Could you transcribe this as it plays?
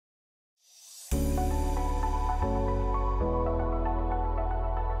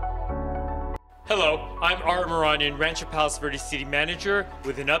Hello, I'm Ara Mihranian, Rancho Palos Verdes City Manager,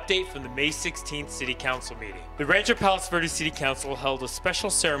 with an update from the May 16th City Council meeting. The Rancho Palos Verdes City Council held a special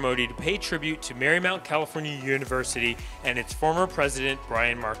ceremony to pay tribute to Marymount California University and its former president,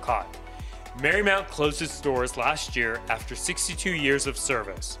 Brian Marcotte. Marymount closed its doors last year after 62 years of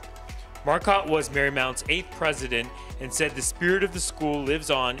service. Marcotte was Marymount's 8th president and said the spirit of the school lives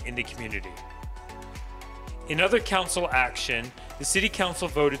on in the community. In other council action, the City Council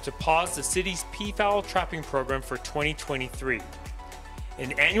voted to pause the city's Peafowl trapping program for 2023.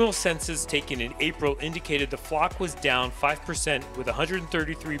 An annual census taken in April indicated the flock was down 5% with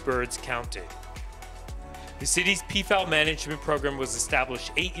 133 birds counted. The city's Peafowl management program was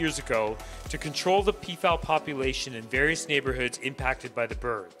established 8 years ago to control the peafowl population in various neighborhoods impacted by the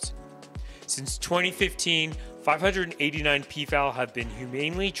birds. Since 2015, 589 peafowl have been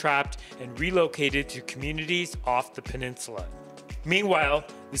humanely trapped and relocated to communities off the peninsula. Meanwhile,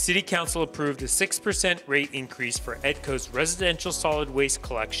 the City Council approved a 6% rate increase for EDCO's residential solid waste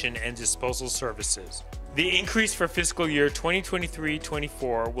collection and disposal services. The increase for fiscal year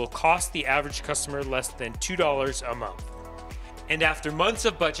 2023-24 will cost the average customer less than $2 a month. And after months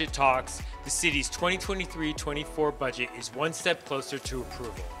of budget talks, the city's 2023-24 budget is one step closer to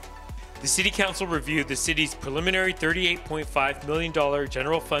approval. The City Council reviewed the city's preliminary $38.5 million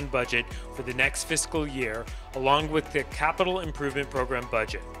general fund budget for the next fiscal year, along with the Capital Improvement Program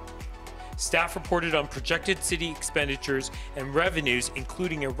budget. Staff reported on projected city expenditures and revenues,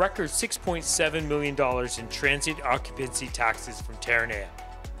 including a record $6.7 million in transient occupancy taxes from Terranea.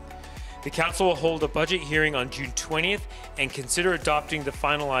 The Council will hold a budget hearing on June 20th and consider adopting the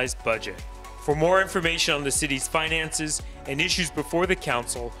finalized budget. For more information on the city's finances and issues before the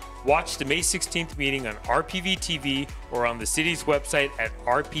Council, watch the May 16th meeting on RPVtv or on the city's website at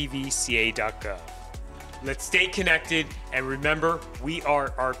rpvca.gov. Let's stay connected, and remember, we are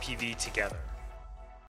RPV together.